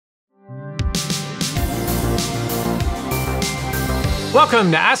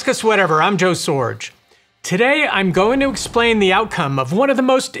Welcome to Ask Us Whatever. I'm Joe Sorge. Today, I'm going to explain the outcome of one of the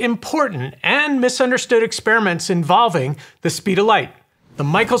most important and misunderstood experiments involving the speed of light, the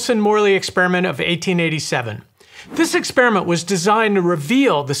Michelson Morley experiment of 1887. This experiment was designed to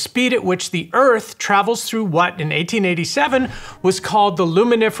reveal the speed at which the Earth travels through what, in 1887, was called the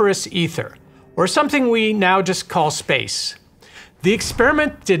luminiferous ether, or something we now just call space. The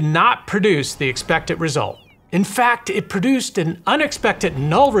experiment did not produce the expected result. In fact, it produced an unexpected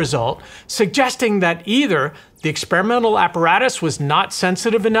null result, suggesting that either the experimental apparatus was not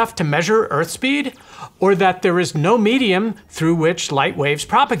sensitive enough to measure Earth speed, or that there is no medium through which light waves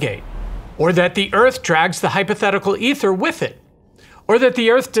propagate, or that the Earth drags the hypothetical ether with it, or that the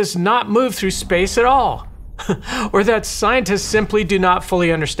Earth does not move through space at all, or that scientists simply do not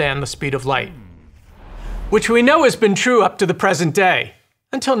fully understand the speed of light. Which we know has been true up to the present day.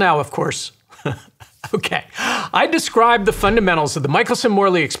 Until now, of course. Okay, I described the fundamentals of the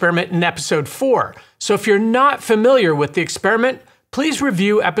Michelson-Morley experiment in episode 4, so if you're not familiar with the experiment, please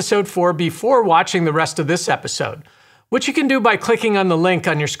review episode 4 before watching the rest of this episode, which you can do by clicking on the link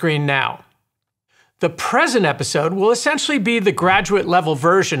on your screen now. The present episode will essentially be the graduate level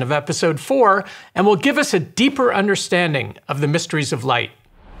version of episode 4 and will give us a deeper understanding of the mysteries of light.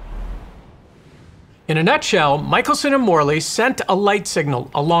 In a nutshell, Michelson and Morley sent a light signal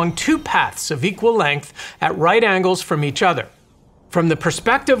along two paths of equal length at right angles from each other. From the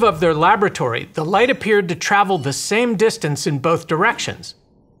perspective of their laboratory, the light appeared to travel the same distance in both directions.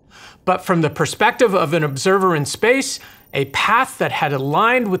 But from the perspective of an observer in space, a path that had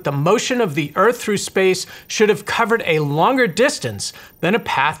aligned with the motion of the Earth through space should have covered a longer distance than a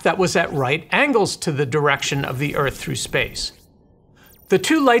path that was at right angles to the direction of the Earth through space. The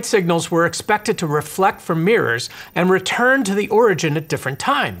two light signals were expected to reflect from mirrors and return to the origin at different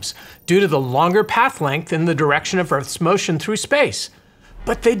times, due to the longer path length in the direction of Earth's motion through space.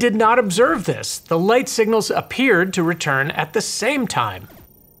 But they did not observe this. The light signals appeared to return at the same time.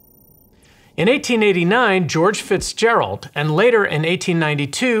 In 1889, George FitzGerald, and later in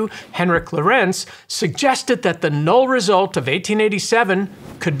 1892, Heinrich Lorentz, suggested that the null result of 1887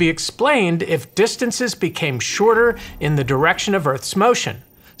 could be explained if distances became shorter in the direction of Earth's motion,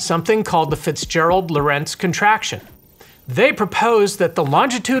 something called the FitzGerald-Lorentz Contraction. They proposed that the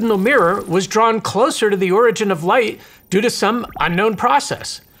longitudinal mirror was drawn closer to the origin of light due to some unknown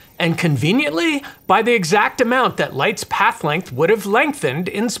process, and conveniently by the exact amount that light's path length would have lengthened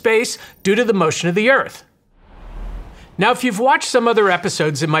in space due to the motion of the Earth. Now, if you've watched some other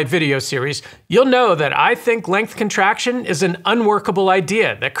episodes in my video series, you'll know that I think length contraction is an unworkable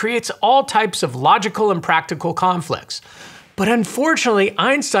idea that creates all types of logical and practical conflicts. But unfortunately,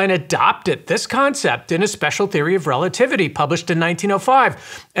 Einstein adopted this concept in his special theory of relativity published in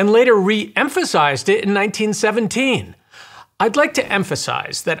 1905, and later re-emphasized it in 1917. I'd like to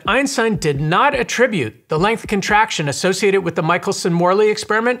emphasize that Einstein did not attribute the length contraction associated with the Michelson-Morley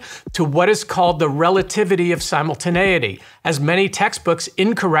experiment to what is called the relativity of simultaneity, as many textbooks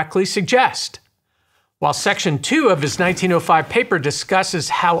incorrectly suggest. While Section 2 of his 1905 paper discusses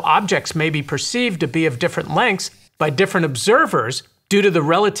how objects may be perceived to be of different lengths by different observers due to the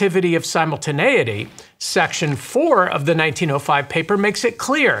relativity of simultaneity, Section 4 of the 1905 paper makes it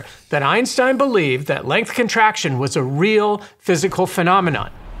clear that Einstein believed that length contraction was a real physical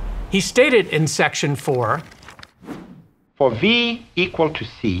phenomenon. He stated in Section 4, "For V equal to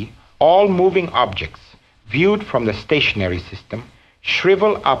C, all moving objects, viewed from the stationary system,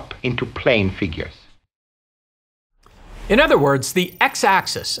 shrivel up into plane figures." In other words, the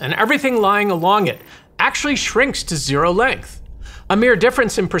x-axis and everything lying along it actually shrinks to zero length. A mere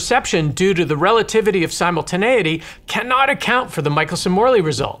difference in perception due to the relativity of simultaneity cannot account for the Michelson-Morley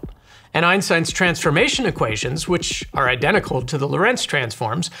result. And Einstein's transformation equations, which are identical to the Lorentz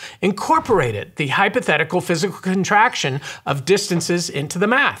transforms, incorporated the hypothetical physical contraction of distances into the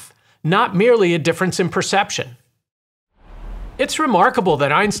math, not merely a difference in perception. It's remarkable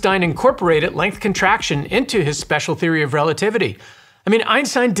that Einstein incorporated length contraction into his special theory of relativity.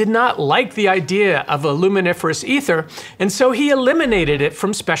 Einstein did not like the idea of a luminiferous ether, and so he eliminated it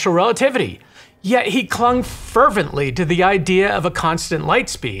from special relativity. Yet he clung fervently to the idea of a constant light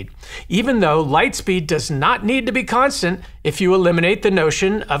speed, even though light speed does not need to be constant if you eliminate the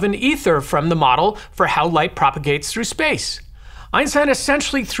notion of an ether from the model for how light propagates through space. Einstein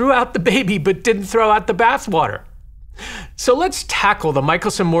essentially threw out the baby but didn't throw out the bathwater. So let's tackle the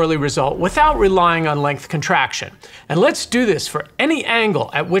Michelson-Morley result without relying on length contraction. And let's do this for any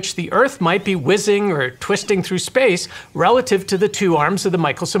angle at which the Earth might be whizzing or twisting through space relative to the two arms of the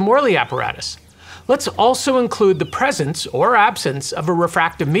Michelson-Morley apparatus. Let's also include the presence or absence of a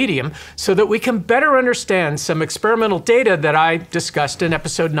refractive medium so that we can better understand some experimental data that I discussed in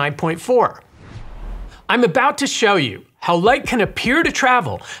episode 9.4. I'm about to show you how light can appear to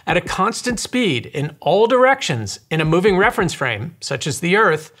travel at a constant speed in all directions in a moving reference frame, such as the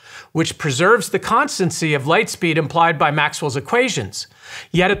Earth, which preserves the constancy of light speed implied by Maxwell's equations,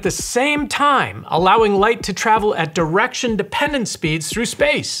 yet at the same time allowing light to travel at direction-dependent speeds through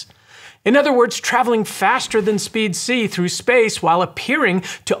space. In other words, traveling faster than speed c through space while appearing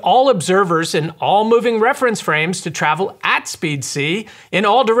to all observers in all moving reference frames to travel at speed c in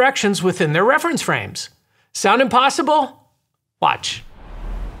all directions within their reference frames. Sound impossible? Watch.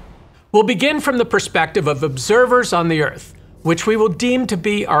 We'll begin from the perspective of observers on the Earth, which we will deem to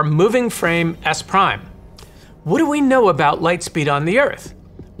be our moving frame S'. What do we know about light speed on the Earth?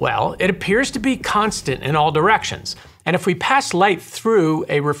 Well, it appears to be constant in all directions, and if we pass light through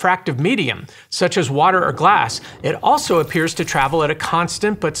a refractive medium, such as water or glass, it also appears to travel at a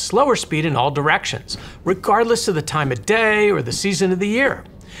constant but slower speed in all directions, regardless of the time of day or the season of the year.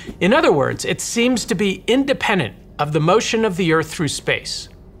 In other words, it seems to be independent of the motion of the Earth through space.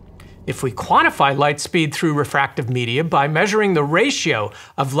 If we quantify light speed through refractive media by measuring the ratio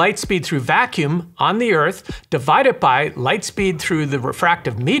of light speed through vacuum on the Earth divided by light speed through the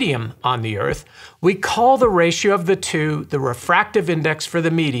refractive medium on the Earth, we call the ratio of the two the refractive index for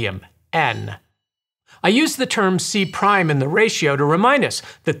the medium, n. I use the term C' in the ratio to remind us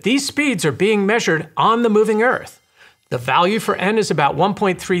that these speeds are being measured on the moving Earth. The value for n is about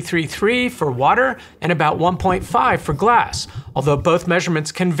 1.333 for water and about 1.5 for glass, although both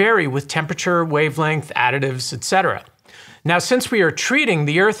measurements can vary with temperature, wavelength, additives, etc. Now, since we are treating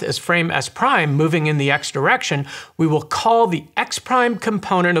the Earth as frame S' moving in the x direction, we will call the x'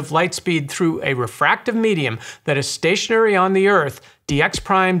 component of light speed through a refractive medium that is stationary on the Earth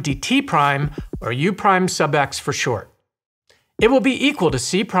dx' dt', or u' sub x for short. It will be equal to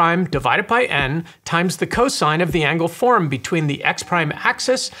C' divided by n times the cosine of the angle formed between the x'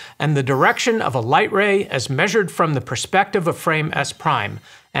 axis and the direction of a light ray as measured from the perspective of frame S',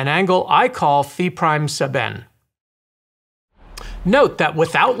 an angle I call phi' sub n. Note that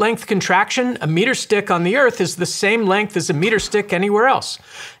without length contraction, a meter stick on the Earth is the same length as a meter stick anywhere else,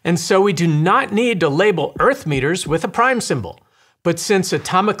 and so we do not need to label Earth meters with a prime symbol. But since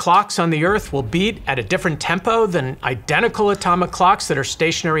atomic clocks on the Earth will beat at a different tempo than identical atomic clocks that are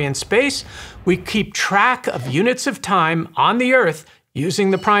stationary in space, we keep track of units of time on the Earth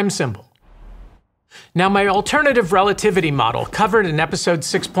using the prime symbol. Now, my alternative relativity model, covered in episode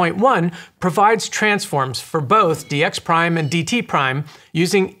 6.1, provides transforms for both dx' and dt'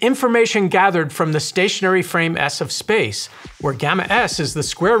 using information gathered from the stationary frame S of space, where gamma s is the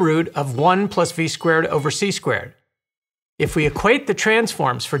square root of 1 plus v squared over c squared. If we equate the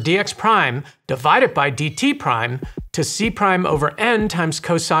transforms for dx' divided by dt' to C' over n times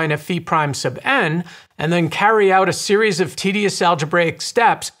cosine of phi' sub n, and then carry out a series of tedious algebraic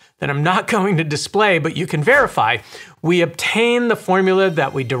steps that I'm not going to display but you can verify, we obtain the formula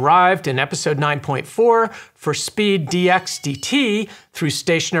that we derived in episode 9.4 for speed dx dt through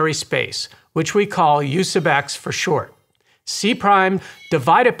stationary space, which we call u sub x for short. C'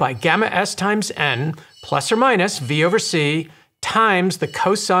 divided by gamma s times n plus or minus v over c times the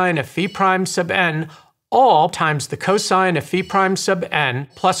cosine of phi' sub n, all times the cosine of phi' sub n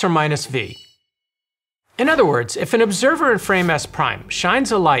plus or minus v. In other words, if an observer in frame S'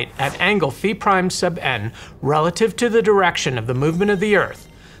 shines a light at angle phi' sub n relative to the direction of the movement of the Earth,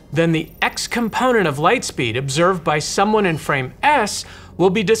 then the x component of light speed observed by someone in frame S will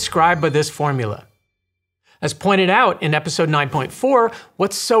be described by this formula. As pointed out in episode 9.4,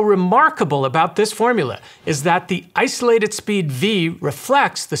 what's so remarkable about this formula is that the isolated speed v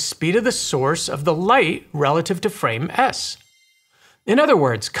reflects the speed of the source of the light relative to frame S. In other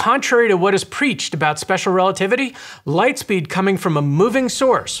words, contrary to what is preached about special relativity, light speed coming from a moving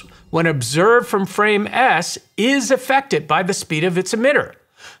source, when observed from frame S, is affected by the speed of its emitter.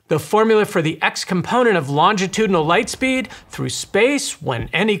 The formula for the x component of longitudinal light speed through space when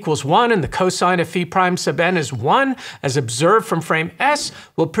n equals 1 and the cosine of phi' sub n is 1, as observed from frame S,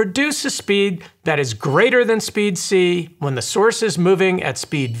 will produce a speed that is greater than speed c when the source is moving at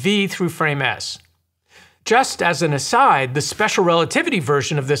speed v through frame S. Just as an aside, the special relativity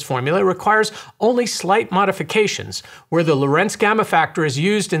version of this formula requires only slight modifications, where the Lorentz gamma factor is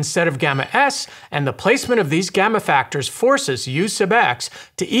used instead of gamma s, and the placement of these gamma factors forces u sub x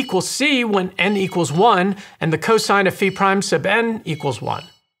to equal c when n equals 1 and the cosine of phi' sub n equals 1.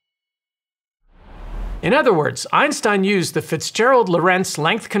 In other words, Einstein used the FitzGerald-Lorentz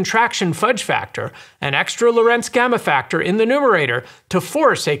length contraction Fudge factor and extra Lorentz gamma factor in the numerator to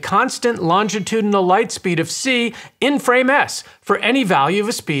force a constant longitudinal light speed of c in frame s for any value of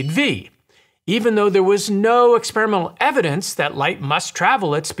a speed v, even though there was no experimental evidence that light must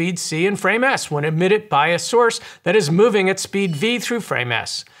travel at speed c in frame s when emitted by a source that is moving at speed v through frame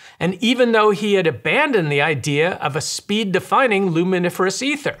s, and even though he had abandoned the idea of a speed-defining luminiferous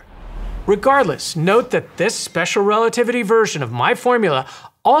ether. Regardless, note that this special relativity version of my formula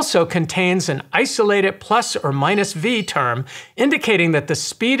also contains an isolated plus or minus v term, indicating that the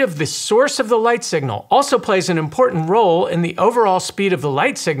speed of the source of the light signal also plays an important role in the overall speed of the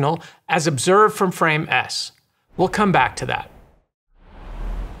light signal as observed from frame s. We'll come back to that.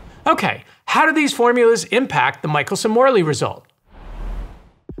 Okay, how do these formulas impact the Michelson Morley result?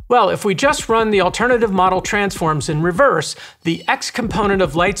 Well, if we just run the alternative model transforms in reverse, the x component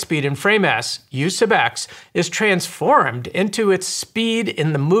of light speed in frame s, u sub x, is transformed into its speed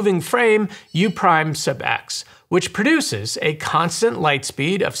in the moving frame, u prime sub x, which produces a constant light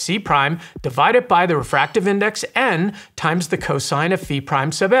speed of c prime divided by the refractive index n times the cosine of phi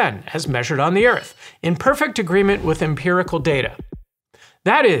prime sub n, as measured on the Earth, in perfect agreement with empirical data.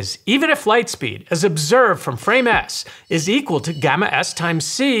 That is, even if light speed, as observed from frame s, is equal to gamma s times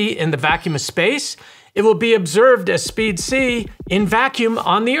c in the vacuum of space, it will be observed as speed c in vacuum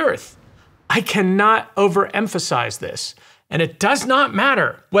on the Earth. I cannot overemphasize this, and it does not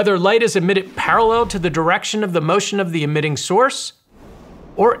matter whether light is emitted parallel to the direction of the motion of the emitting source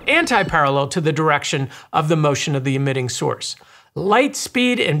or anti-parallel to the direction of the motion of the emitting source. Light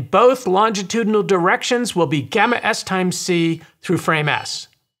speed in both longitudinal directions will be gamma s times c through frame s.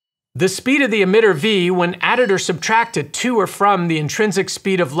 The speed of the emitter v, when added or subtracted to or from the intrinsic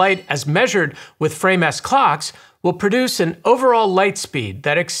speed of light as measured with frame s clocks, will produce an overall light speed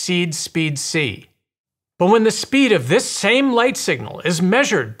that exceeds speed c. But when the speed of this same light signal is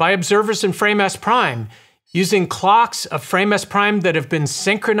measured by observers in frame s prime, using clocks of frame s prime that have been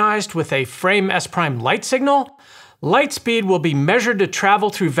synchronized with a frame s prime light signal, light speed will be measured to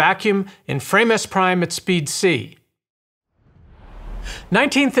travel through vacuum in frame s prime at speed c.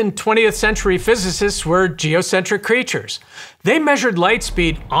 19th and 20th century physicists were geocentric creatures. They measured light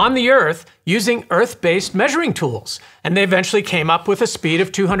speed on the Earth using Earth-based measuring tools, and they eventually came up with a speed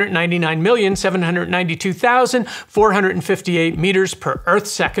of 299,792,458 meters per Earth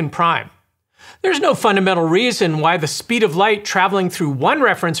second prime. There's no fundamental reason why the speed of light traveling through one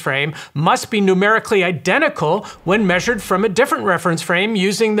reference frame must be numerically identical when measured from a different reference frame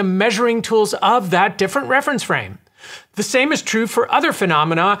using the measuring tools of that different reference frame. The same is true for other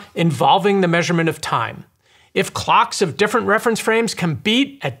phenomena involving the measurement of time. If clocks of different reference frames can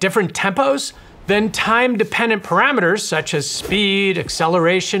beat at different tempos, then time-dependent parameters such as speed,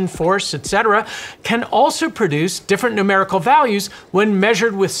 acceleration, force, etc. can also produce different numerical values when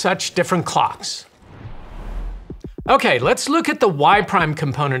measured with such different clocks. Okay, let's look at the y prime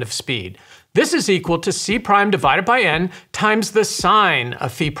component of speed. This is equal to c prime divided by n times the sine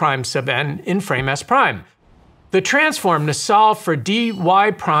of phi prime sub n in frame s prime. The transform to solve for dy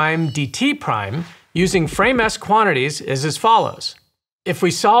prime dt prime using frame s quantities is as follows. If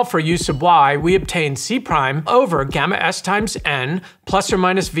we solve for u sub y, we obtain c prime over gamma s times n plus or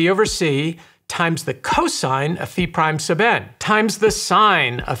minus v over c times the cosine of phi prime sub n times the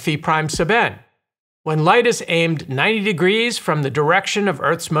sine of phi prime sub n. When light is aimed 90 degrees from the direction of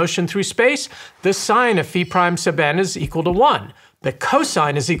Earth's motion through space, the sine of phi prime sub n is equal to 1. The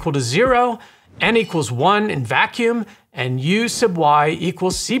cosine is equal to 0, n equals 1 in vacuum, and u sub y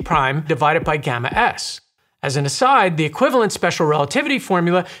equals c prime divided by gamma s. As an aside, the equivalent special relativity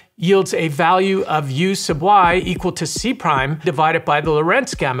formula yields a value of u sub y equal to c prime divided by the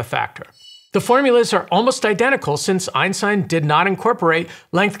Lorentz gamma factor. The formulas are almost identical since Einstein did not incorporate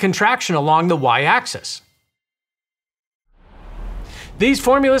length contraction along the y-axis. These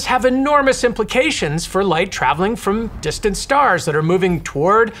formulas have enormous implications for light traveling from distant stars that are moving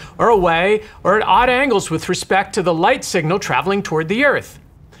toward or away or at odd angles with respect to the light signal traveling toward the Earth.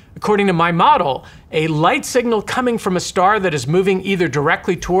 According to my model, a light signal coming from a star that is moving either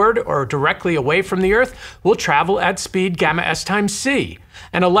directly toward or directly away from the Earth will travel at speed gamma s times c,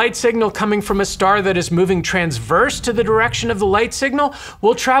 and a light signal coming from a star that is moving transverse to the direction of the light signal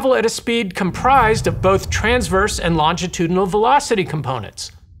will travel at a speed comprised of both transverse and longitudinal velocity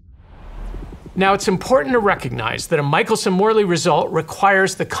components. Now, it's important to recognize that a Michelson Morley result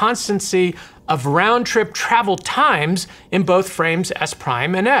requires the constancy of round-trip travel times in both frames s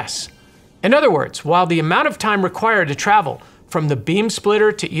prime and s. In other words, while the amount of time required to travel from the beam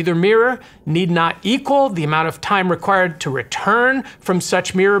splitter to either mirror need not equal the amount of time required to return from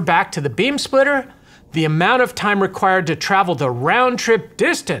such mirror back to the beam splitter, the amount of time required to travel the round-trip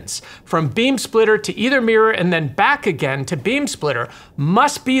distance from beam splitter to either mirror and then back again to beam splitter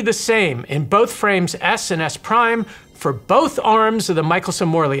must be the same in both frames S and S' for both arms of the Michelson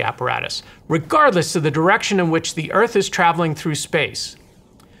Morley apparatus, regardless of the direction in which the Earth is traveling through space.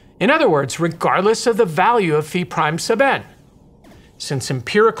 In other words, regardless of the value of phi prime sub n. Since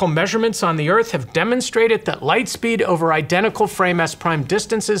empirical measurements on the Earth have demonstrated that light speed over identical frame S'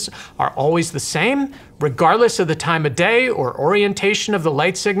 distances are always the same, regardless of the time of day or orientation of the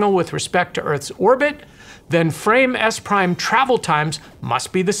light signal with respect to Earth's orbit, then frame S' travel times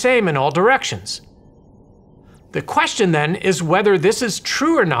must be the same in all directions. The question then is whether this is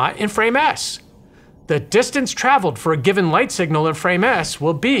true or not in frame S. The distance traveled for a given light signal in frame S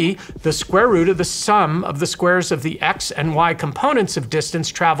will be the square root of the sum of the squares of the x and y components of distance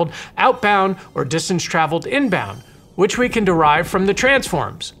traveled outbound or distance traveled inbound, which we can derive from the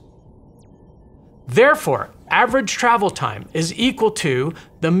transforms. Therefore, average travel time is equal to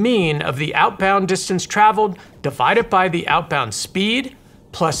the mean of the outbound distance traveled divided by the outbound speed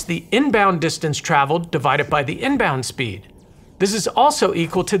plus the inbound distance traveled divided by the inbound speed. This is also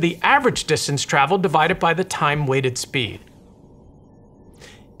equal to the average distance traveled divided by the time-weighted speed.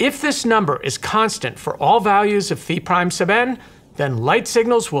 If this number is constant for all values of phi prime sub n, then light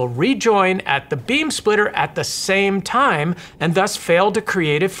signals will rejoin at the beam splitter at the same time and thus fail to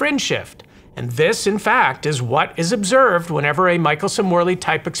create a fringe shift. And this, in fact, is what is observed whenever a Michelson Morley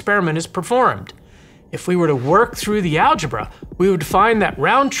type experiment is performed. If we were to work through the algebra, we would find that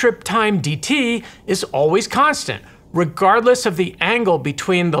round-trip time dt is always constant, regardless of the angle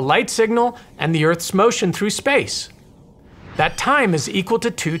between the light signal and the Earth's motion through space. That time is equal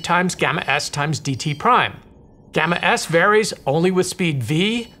to 2 times gamma s times dt prime. Gamma s varies only with speed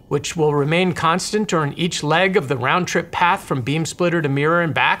v, which will remain constant during each leg of the round-trip path from beam splitter to mirror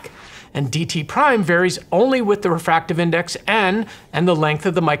and back, and dt prime varies only with the refractive index n and the length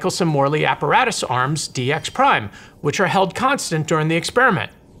of the Michelson Morley apparatus arms dx prime, which are held constant during the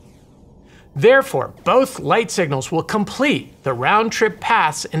experiment. Therefore, both light signals will complete the round-trip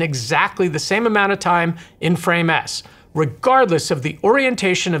paths in exactly the same amount of time in frame S, regardless of the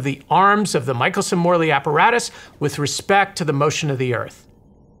orientation of the arms of the Michelson Morley apparatus with respect to the motion of the Earth.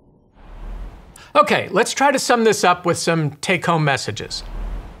 Okay, let's try to sum this up with some take-home messages.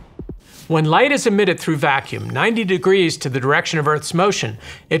 When light is emitted through vacuum 90 degrees to the direction of Earth's motion,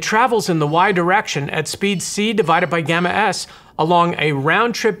 it travels in the y direction at speed c divided by gamma s along a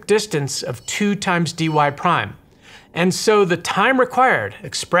round-trip distance of 2 times dy prime. And so the time required,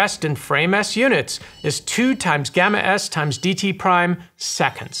 expressed in frame s units, is 2 times gamma s times dt prime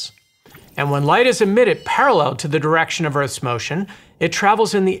seconds. And when light is emitted parallel to the direction of Earth's motion, it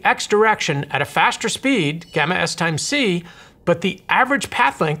travels in the x direction at a faster speed, gamma s times c, but the average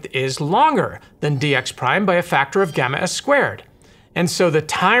path length is longer than dx prime by a factor of gamma s squared. And so the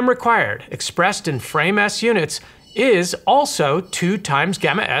time required, expressed in frame s units, is also 2 times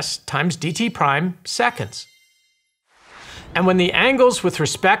gamma s times dt prime seconds. And when the angles with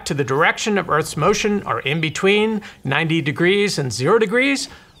respect to the direction of Earth's motion are in between 90 degrees and 0 degrees,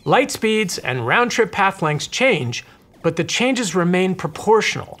 light speeds and round-trip path lengths change, but the changes remain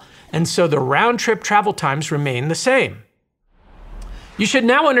proportional, and so the round-trip travel times remain the same. You should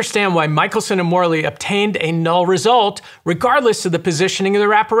now understand why Michelson and Morley obtained a null result regardless of the positioning of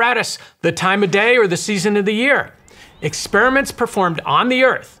their apparatus, the time of day, or the season of the year. Experiments performed on the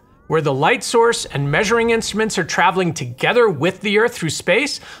Earth, where the light source and measuring instruments are traveling together with the Earth through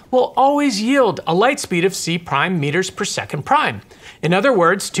space, will always yield a light speed of c prime meters per second prime. In other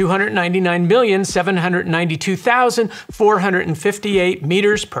words, 299,792,458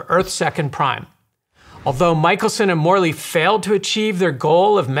 meters per Earth second prime. Although Michelson and Morley failed to achieve their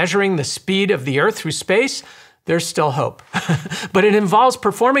goal of measuring the speed of the Earth through space, there's still hope. But it involves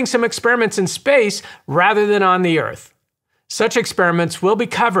performing some experiments in space rather than on the Earth. Such experiments will be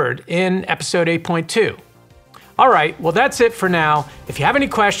covered in episode 8.2. All right, well that's it for now. If you have any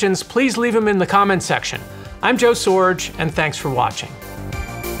questions, please leave them in the comments section. I'm Joe Sorge, and thanks for watching.